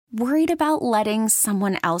Worried about letting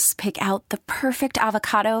someone else pick out the perfect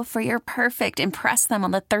avocado for your perfect impress them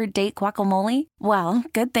on the third date guacamole? Well,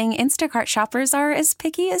 good thing Instacart shoppers are as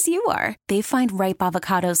picky as you are. They find ripe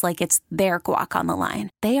avocados like it's their guac on the line.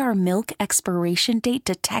 They are milk expiration date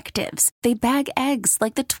detectives. They bag eggs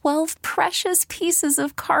like the 12 precious pieces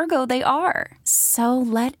of cargo they are. So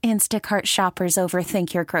let Instacart shoppers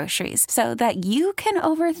overthink your groceries so that you can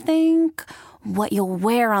overthink what you'll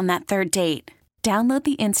wear on that third date. Download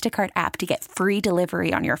the Instacart app to get free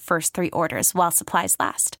delivery on your first 3 orders while supplies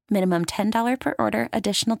last. Minimum $10 per order.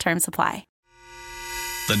 Additional terms apply.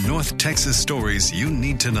 The North Texas stories you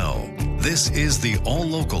need to know. This is the All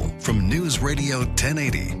Local from News Radio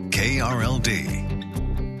 1080 KRLD.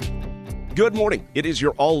 Good morning. It is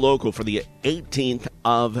your All Local for the 18th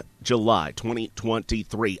of July,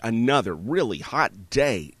 2023. Another really hot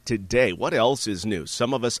day today. What else is new?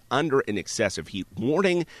 Some of us under an excessive heat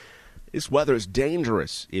warning. This weather is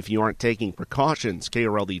dangerous if you aren't taking precautions.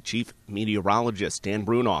 KRLD Chief Meteorologist Dan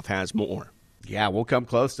Brunoff has more. Yeah, we'll come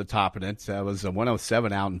close to topping it. It was a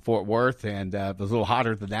 107 out in Fort Worth, and it was a little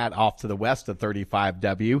hotter than that off to the west of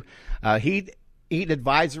 35W. Heat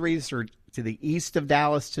advisories are to the east of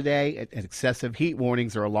Dallas today. Excessive heat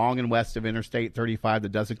warnings are along and west of Interstate 35.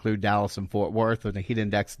 That does include Dallas and Fort Worth, and the heat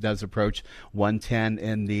index does approach 110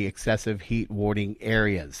 in the excessive heat warning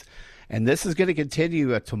areas. And this is going to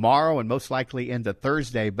continue tomorrow and most likely into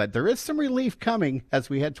Thursday, but there is some relief coming as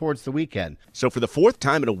we head towards the weekend. So for the 4th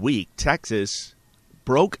time in a week, Texas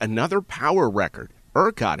broke another power record.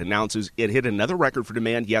 ERCOT announces it hit another record for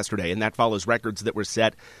demand yesterday, and that follows records that were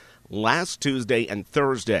set last Tuesday and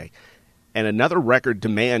Thursday. And another record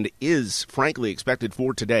demand is frankly expected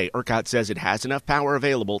for today. ERCOT says it has enough power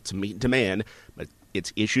available to meet demand, but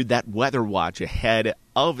it's issued that weather watch ahead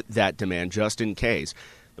of that demand just in case.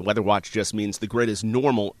 The weather watch just means the grid is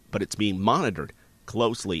normal, but it's being monitored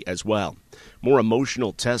closely as well. More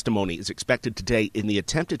emotional testimony is expected today in the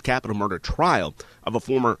attempted capital murder trial of a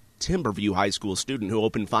former Timberview High School student who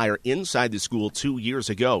opened fire inside the school 2 years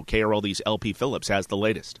ago. KRLD's LP Phillips has the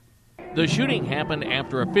latest. The shooting happened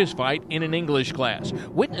after a fistfight in an English class.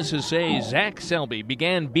 Witnesses say Zach Selby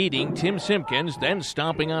began beating Tim Simpkins, then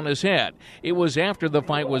stomping on his head. It was after the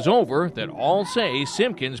fight was over that all say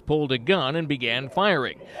Simpkins pulled a gun and began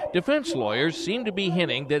firing. Defense lawyers seem to be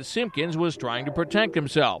hinting that Simpkins was trying to protect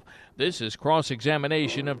himself. This is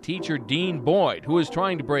cross-examination of teacher Dean Boyd, who was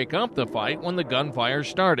trying to break up the fight when the gunfire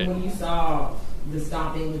started. When you saw the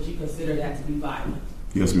stomping, would you consider that to be violent?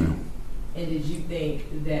 Yes, ma'am. And did you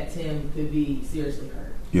think that Tim could be seriously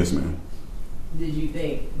hurt? Yes, ma'am. Did you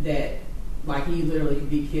think that, he literally could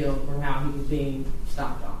be killed from how he was being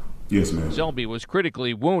stomped on? Yes, ma'am. Selby was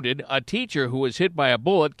critically wounded. A teacher who was hit by a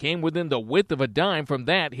bullet came within the width of a dime from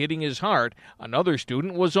that hitting his heart. Another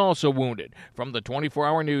student was also wounded. From the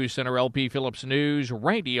 24-hour News Center, LP Phillips News,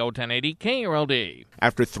 Radio 1080 KRLD.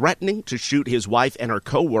 After threatening to shoot his wife and her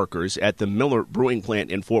co-workers at the Miller Brewing plant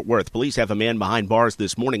in Fort Worth, police have a man behind bars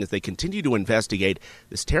this morning as they continue to investigate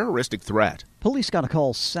this terroristic threat. Police got a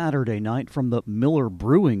call Saturday night from the Miller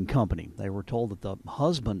Brewing Company. They were told that the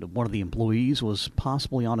husband of one of the employees was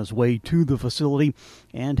possibly on his way to the facility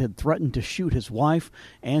and had threatened to shoot his wife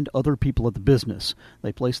and other people at the business.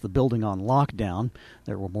 They placed the building on lockdown.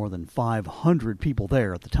 There were more than 500 people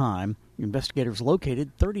there at the time. Investigators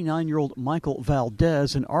located 39-year-old Michael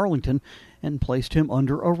Valdez in Arlington and placed him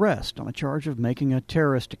under arrest on a charge of making a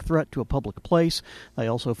terroristic threat to a public place. They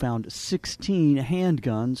also found 16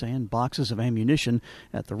 handguns and boxes of ammunition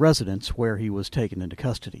at the residence where he was taken into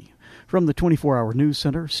custody. From the 24-hour News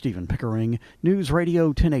Center, Stephen Pickering, News Radio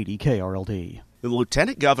 1080 KRLD. The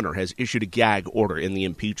lieutenant governor has issued a gag order in the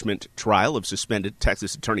impeachment trial of suspended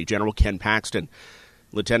Texas Attorney General Ken Paxton.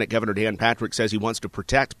 Lieutenant Governor Dan Patrick says he wants to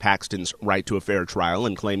protect Paxton's right to a fair trial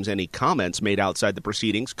and claims any comments made outside the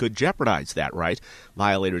proceedings could jeopardize that right.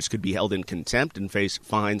 Violators could be held in contempt and face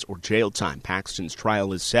fines or jail time. Paxton's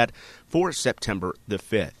trial is set for September the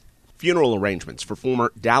 5th. Funeral arrangements for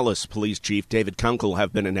former Dallas Police Chief David Kunkel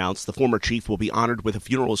have been announced. The former chief will be honored with a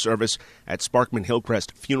funeral service at Sparkman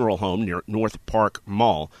Hillcrest Funeral Home near North Park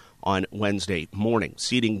Mall on Wednesday morning.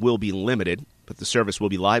 Seating will be limited, but the service will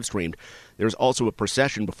be live-streamed. There's also a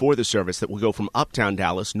procession before the service that will go from uptown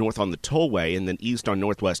Dallas, north on the Tollway, and then east on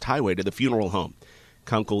Northwest Highway to the funeral home.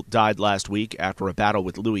 Kunkel died last week after a battle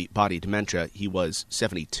with Lewy body dementia. He was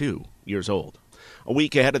 72 years old. A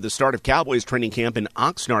week ahead of the start of Cowboys training camp in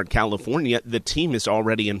Oxnard, California, the team is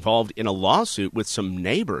already involved in a lawsuit with some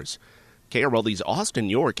neighbors. KRLD's Austin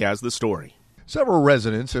York has the story. Several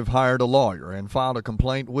residents have hired a lawyer and filed a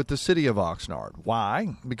complaint with the city of Oxnard.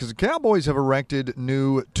 Why? Because the Cowboys have erected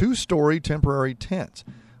new two-story temporary tents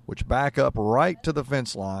which back up right to the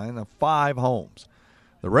fence line of 5 homes.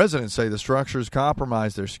 The residents say the structures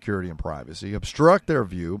compromise their security and privacy, obstruct their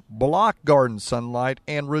view, block garden sunlight,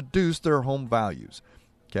 and reduce their home values.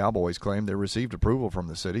 Cowboys claim they received approval from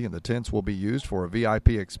the city, and the tents will be used for a VIP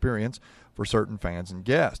experience for certain fans and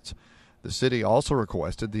guests. The city also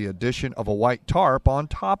requested the addition of a white tarp on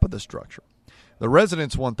top of the structure. The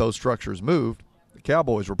residents want those structures moved. The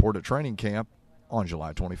Cowboys report at training camp on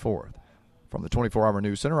July 24th. From the 24-Hour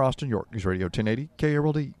News Center, Austin, York News Radio 1080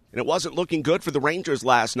 KRLD. And it wasn't looking good for the Rangers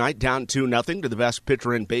last night, down 2-0 to the best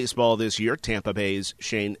pitcher in baseball this year, Tampa Bay's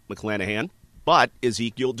Shane McClanahan. But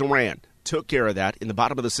Ezekiel Duran took care of that in the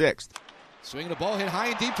bottom of the 6th. Swinging the ball hit high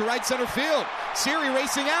and deep to right center field. Siri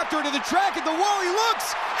racing after it to the track at the wall. He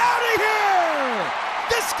looks out of here.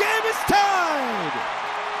 This game is tied.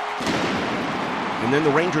 And then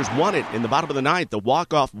the Rangers won it in the bottom of the 9th. The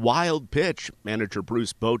walk-off wild pitch. Manager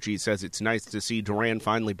Bruce Bochy says it's nice to see Duran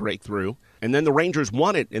finally break through. And then the Rangers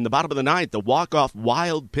won it in the bottom of the 9th. The walk-off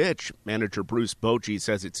wild pitch. Manager Bruce Bochy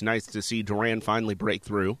says it's nice to see Duran finally break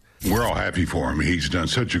through. We're all happy for him. He's done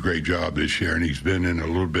such a great job this year, and he's been in a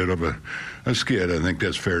little bit of a skid. I think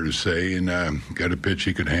that's fair to say, and got a pitch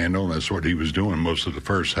he could handle. That's what he was doing most of the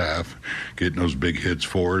first half, getting those big hits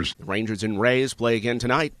for us. The Rangers and Rays play again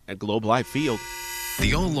tonight at Globe Life Field.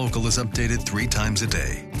 The All Local is updated 3 times a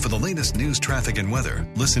day. For the latest news, traffic, and weather,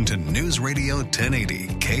 listen to News Radio 1080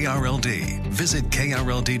 KRLD. Visit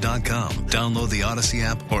KRLD.com, download the Odyssey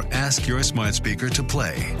app, or ask your smart speaker to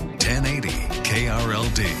play 1080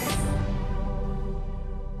 KRLD.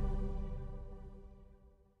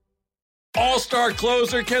 All-star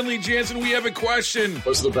closer Kenley Jansen, we have a question.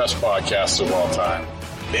 What's the best podcast of all time?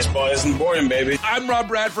 Baseball isn't boring, baby. I'm Rob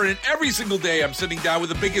Bradford, and every single day I'm sitting down with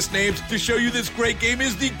the biggest names to show you this great game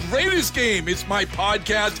is the greatest game. It's my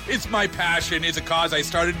podcast. It's my passion. It's a cause I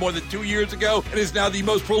started more than 2 years ago and is now the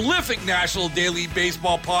most prolific national daily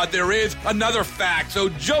baseball pod there is. Another fact, so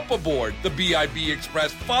jump aboard the BIB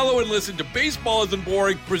Express. Follow and listen to Baseball Isn't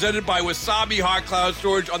Boring, presented by Wasabi Hot Cloud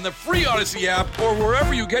Storage on the free Odyssey app or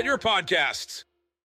wherever you get your podcasts.